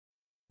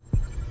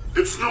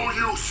It's no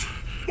use.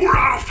 We're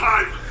out of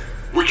time.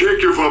 We can't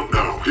give up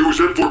now. He was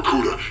at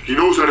Vorkuta. He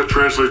knows how to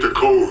translate the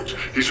codes.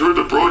 He's heard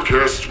the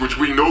broadcasts which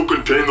we know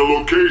contain the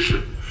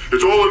location.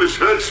 It's all in his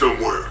head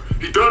somewhere.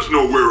 He does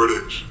know where it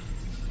is.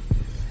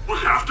 We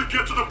have to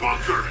get to the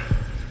bunker.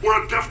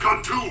 We're at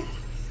DEFCON 2.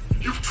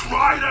 You've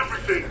tried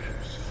everything.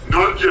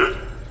 Not yet.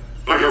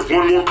 I have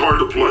one more card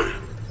to play.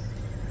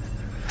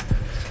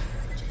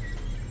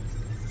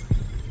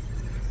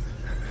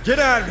 Get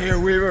out of here,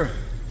 Weaver.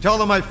 Tell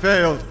them I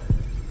failed.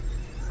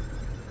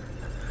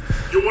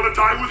 You want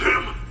to die with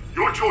him?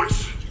 Your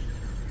choice.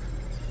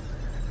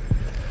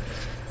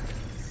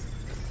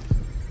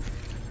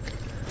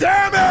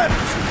 Damn it!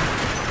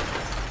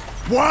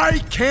 Why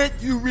can't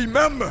you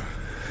remember?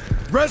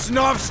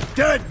 Reznov's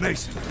dead,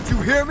 Mason. Did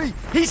you hear me?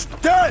 He's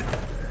dead!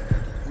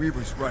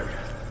 Weaver's right.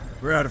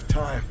 We're out of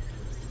time.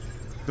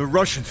 The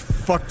Russians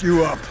fucked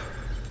you up.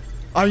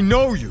 I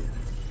know you.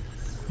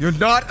 You're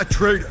not a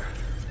traitor.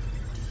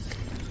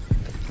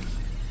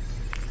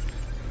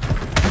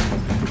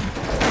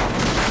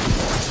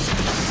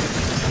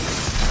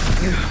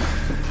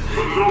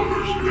 The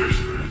numbers,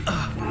 Mason.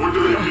 What do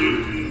they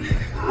mean?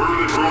 Where are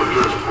they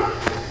broadcast from?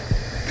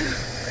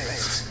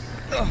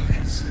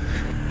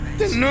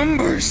 The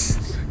numbers!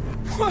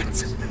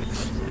 What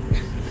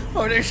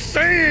are they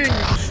saying?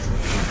 6,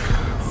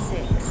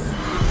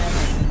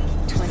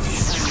 11,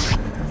 25,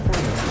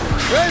 40.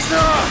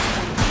 Reznov!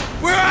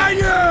 Where are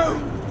you?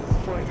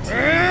 14,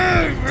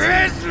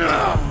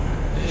 Reznov!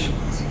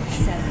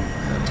 7,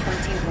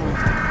 21,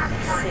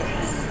 6,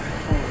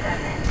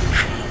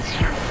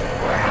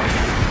 4.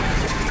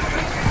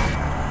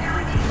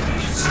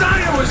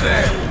 Steiner was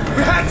there!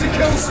 We had to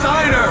kill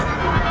Steiner!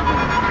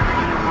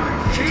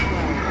 Keep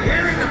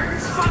hearing the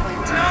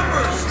fucking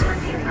numbers!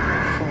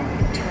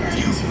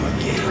 You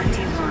again.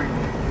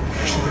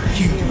 I should have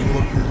killed you in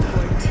Vorkuta.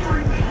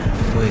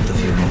 Wait a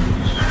few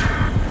moments.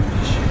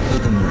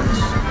 Let him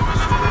rest.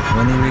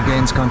 When he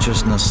regains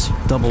consciousness,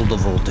 double the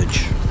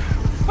voltage.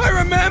 I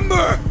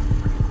remember!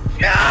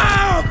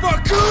 Yeah!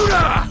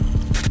 Vorkuta!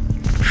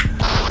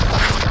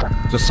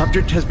 The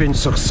subject has been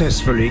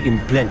successfully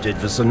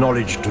implanted with the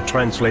knowledge to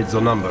translate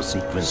the number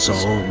sequences. So,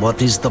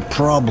 what is the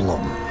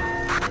problem?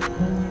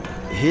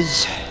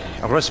 His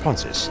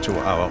responses to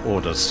our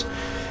orders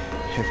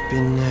have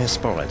been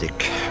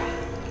sporadic,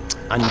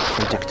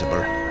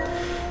 unpredictable.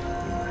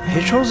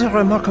 He shows a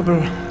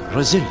remarkable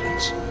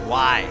resilience.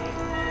 Why?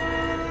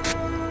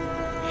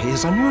 He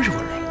is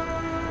unusual,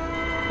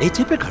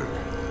 atypical.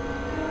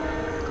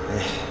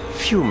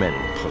 Few men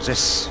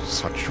possess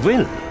such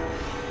will.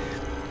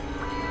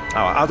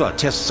 Our other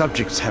test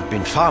subjects have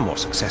been far more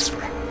successful.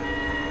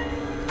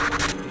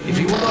 If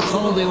he will not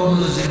follow the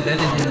orders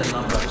embedded in the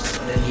numbers,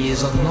 then he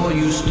is of no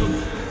use to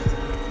me.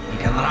 He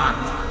can run.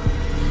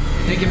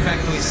 Take him back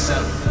to his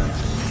cell.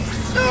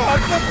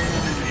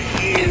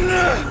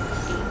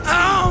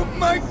 Oh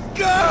my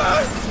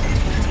God!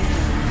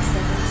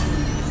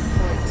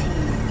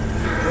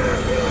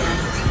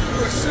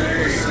 17, 14, 15,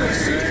 16,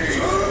 17,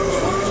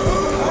 18, 19, 20, 21, 22, 23, 24, 25, 26, 27, 28, 29, 30, 31, 32, 33, 34, 35, 36, 37, 38, 39, 40, 41, 42, 43, 44, 45, 46, 47, 48, 49, 50, 51, 52, 53, 54, 55, 56, 57, 58, 59, 60, 61, 62, 63, 64, 65, 66, 67, 68, 69, 70, 71, 72, 73, 74, 75, 76, 77, 78, 79, 80, 81, 82, 83, 84, 85, 86, 87, 88, 89, 90, 91, 92, 93, 94, 95, 96,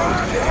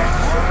 97,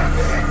 98, 99,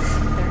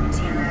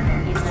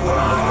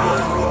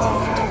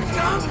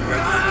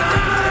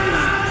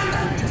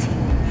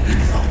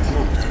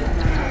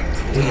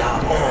 100. We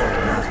are all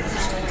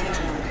brothers.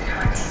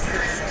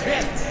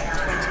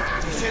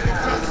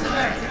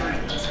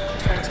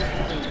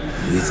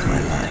 With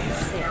my life.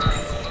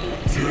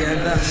 He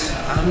and us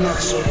are not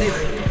so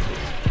different.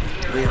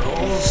 We are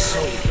all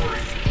souls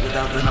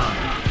without an arm.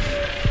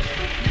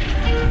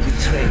 We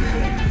train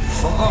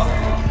for God,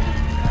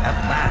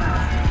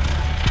 abandon.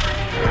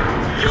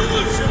 You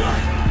will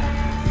survive.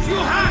 You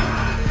have.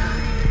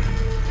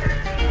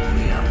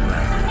 We are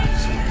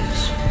brothers, yes.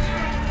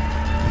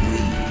 We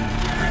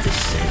are the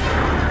same.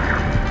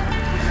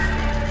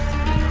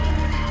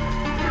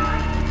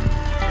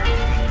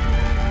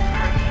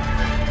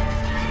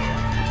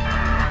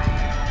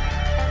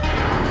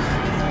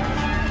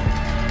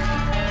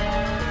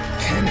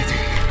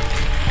 Kennedy.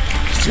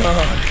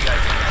 John.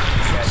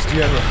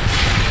 Fitzgerald.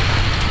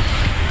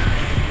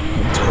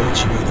 I'm told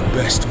you were the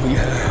best we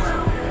have.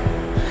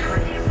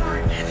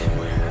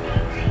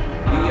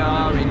 We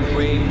are in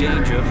grave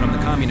danger from the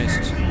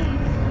communists.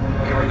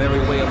 Our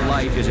very way of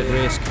life is at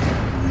risk.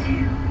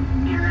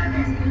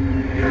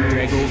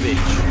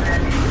 Dragovich.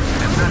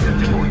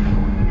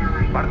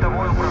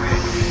 Бортовое управление.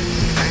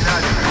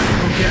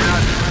 13.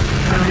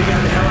 Time to get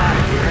the hell out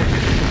of here.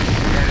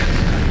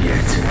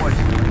 Yet.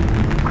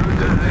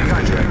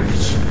 Dragovich.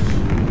 2.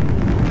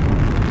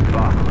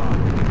 1.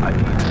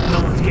 No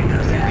one's getting out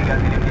of there.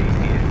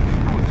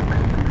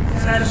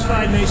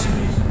 Satisfied, Mason?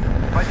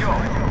 Пойдем.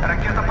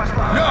 Ракета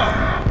пошла. No!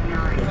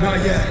 Not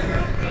yet.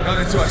 Not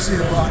until I see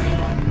the body.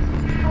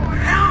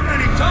 How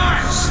many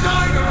times?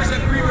 Steiner was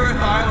at Greenearth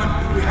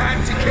Island. We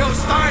had to kill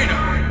Steiner.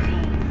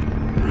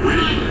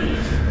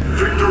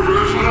 Victor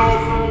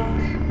Reznov?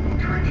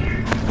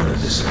 One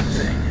of the same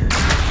thing.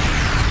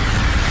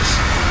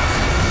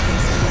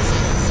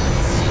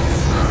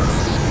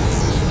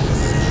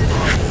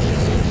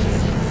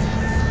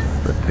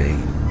 The pain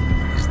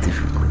is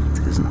difficult,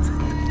 isn't it?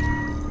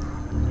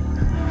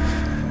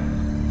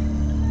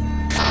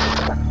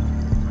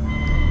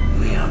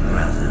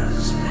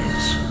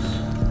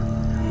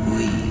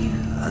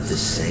 the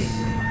same.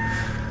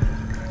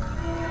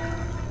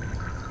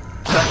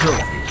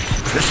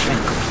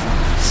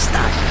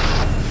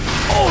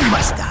 All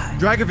must die.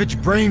 Dragovich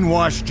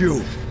brainwashed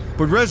you,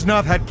 but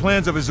Reznov had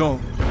plans of his own.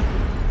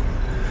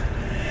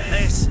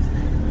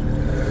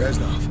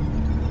 Reznov,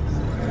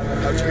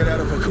 how'd you get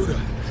out of Vorkuta?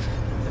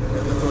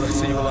 Never thought I'd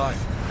see you alive.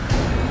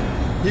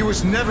 He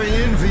was never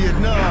in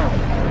Vietnam.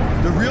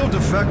 The real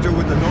defector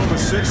with the Nova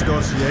 6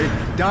 dossier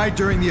died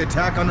during the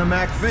attack on the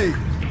MAC-V.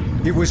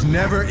 He was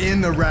never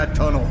in the rat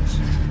tunnels.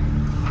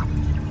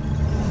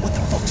 What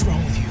the fuck's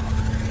wrong with you?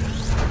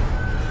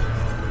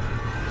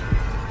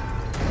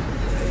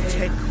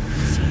 Ted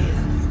is here.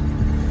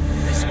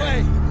 This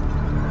way.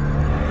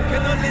 We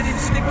cannot let him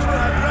slip through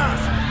our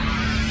grasp.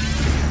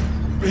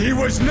 He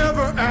was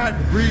never at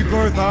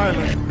Rebirth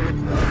Island.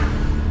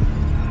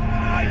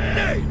 My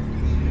name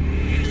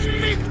is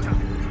Victor.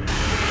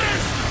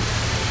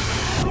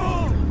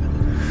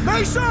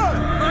 Mason!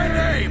 My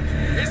name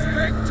is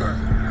Victor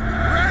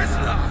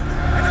Reznov,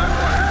 and I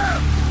will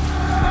have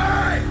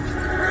my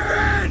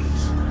revenge!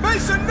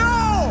 Mason,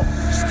 no!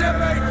 Step 8,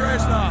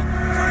 Reznov!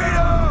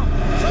 Freedom!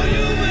 For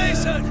you,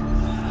 Mason!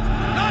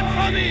 Not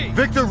for me!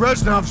 Victor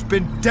Reznov's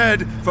been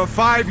dead for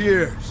 5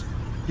 years.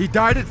 He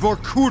died at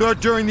Vorkuta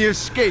during the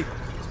escape.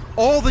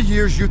 All the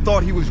years you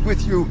thought he was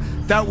with you,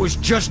 that was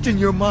just in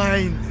your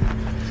mind.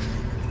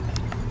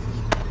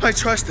 I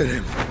trusted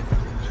him.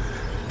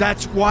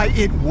 That's why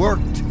it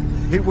worked.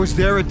 It was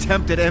their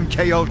attempt at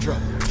MKUltra.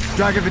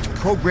 Dragovich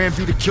programmed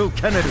you to kill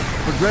Kennedy,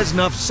 but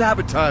Reznov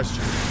sabotaged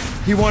you.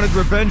 He wanted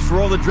revenge for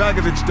all the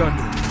Dragovich done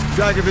to him.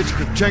 Dragovich,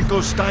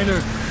 Kravchenko, Steiner,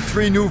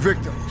 3 new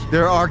victims.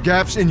 There are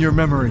gaps in your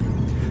memory.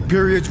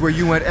 Periods where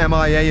you went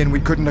MIA and we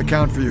couldn't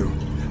account for you.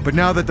 But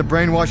now that the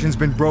brainwashing's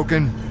been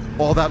broken,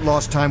 all that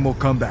lost time will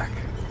come back.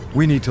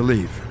 We need to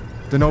leave.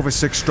 The Nova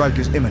 6 strike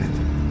is imminent.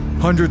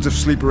 Hundreds of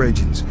sleeper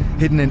agents,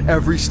 hidden in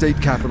every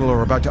state capital,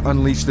 are about to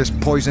unleash this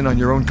poison on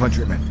your own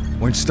countrymen.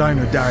 When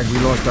Steiner died, we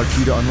lost our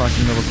key to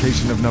unlocking the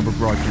location of number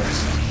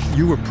broadcasts.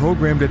 You were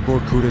programmed at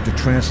Vorkuta to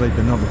translate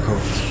the number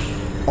codes.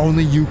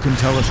 Only you can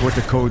tell us what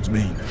the codes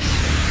mean.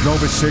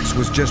 Nova 6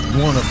 was just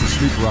one of the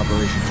sleeper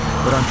operations,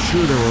 but I'm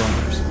sure there were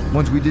others,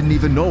 ones we didn't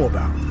even know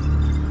about.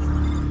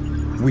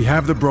 We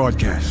have the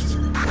broadcasts.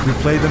 We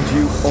play them to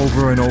you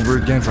over and over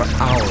again for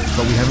hours,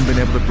 but we haven't been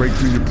able to break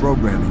through your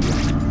programming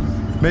yet.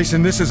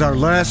 Mason, this is our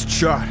last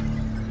shot.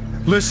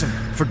 Listen,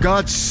 for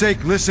God's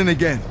sake, listen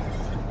again.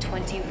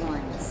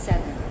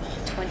 21-7,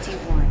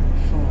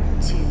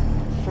 21-4-2,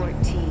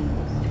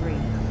 14-3,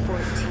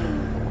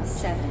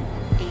 14-7,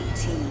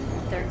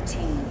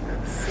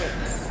 18-13,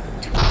 6,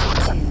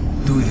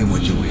 22. Do with him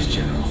what you wish,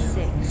 General. 6.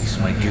 This is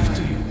my gift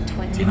to you,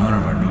 in honor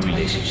of our new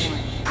relationship.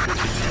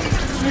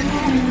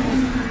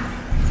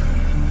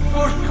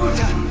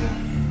 Vorkuta!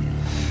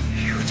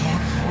 You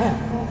don't know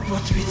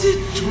what we did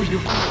to you.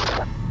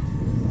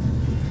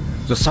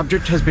 The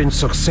subject has been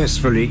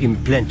successfully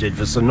implanted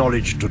with the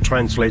knowledge to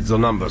translate the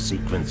number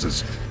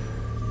sequences.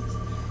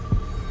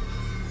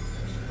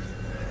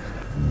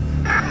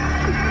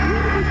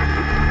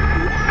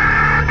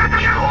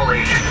 All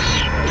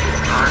agents.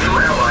 Our new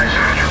allies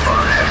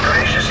have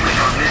graciously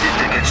permitted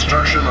the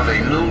construction of a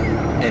new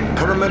and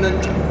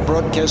permanent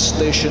broadcast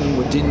station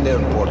within their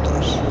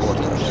borders.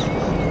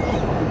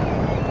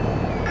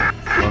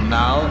 From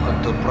now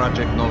until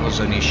Project Nova's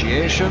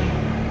initiation,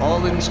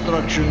 all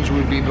instructions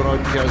will be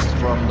broadcast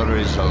from the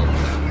result.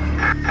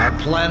 Our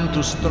plan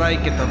to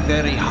strike at the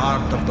very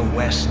heart of the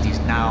West is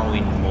now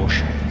in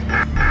motion.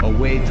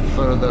 Await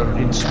further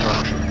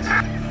instructions.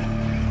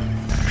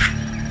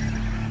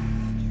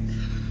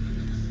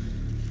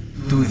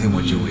 Do with him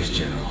what you wish,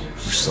 General.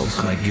 So is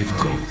my gift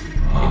to you, in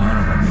honor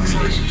of our new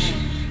relationship.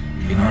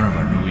 In honor of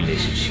our new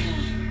relationship.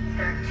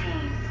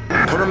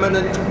 13.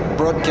 Permanent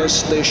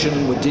broadcast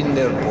station within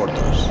their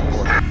borders.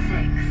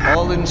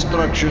 All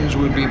instructions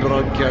will be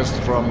broadcast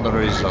from the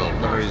result.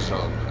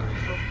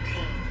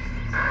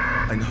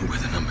 I know where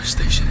the number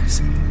station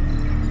is.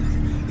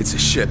 It's a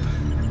ship.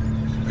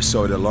 I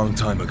saw it a long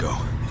time ago.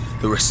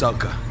 The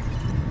Rusalka.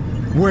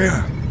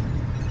 Where?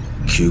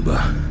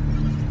 Cuba.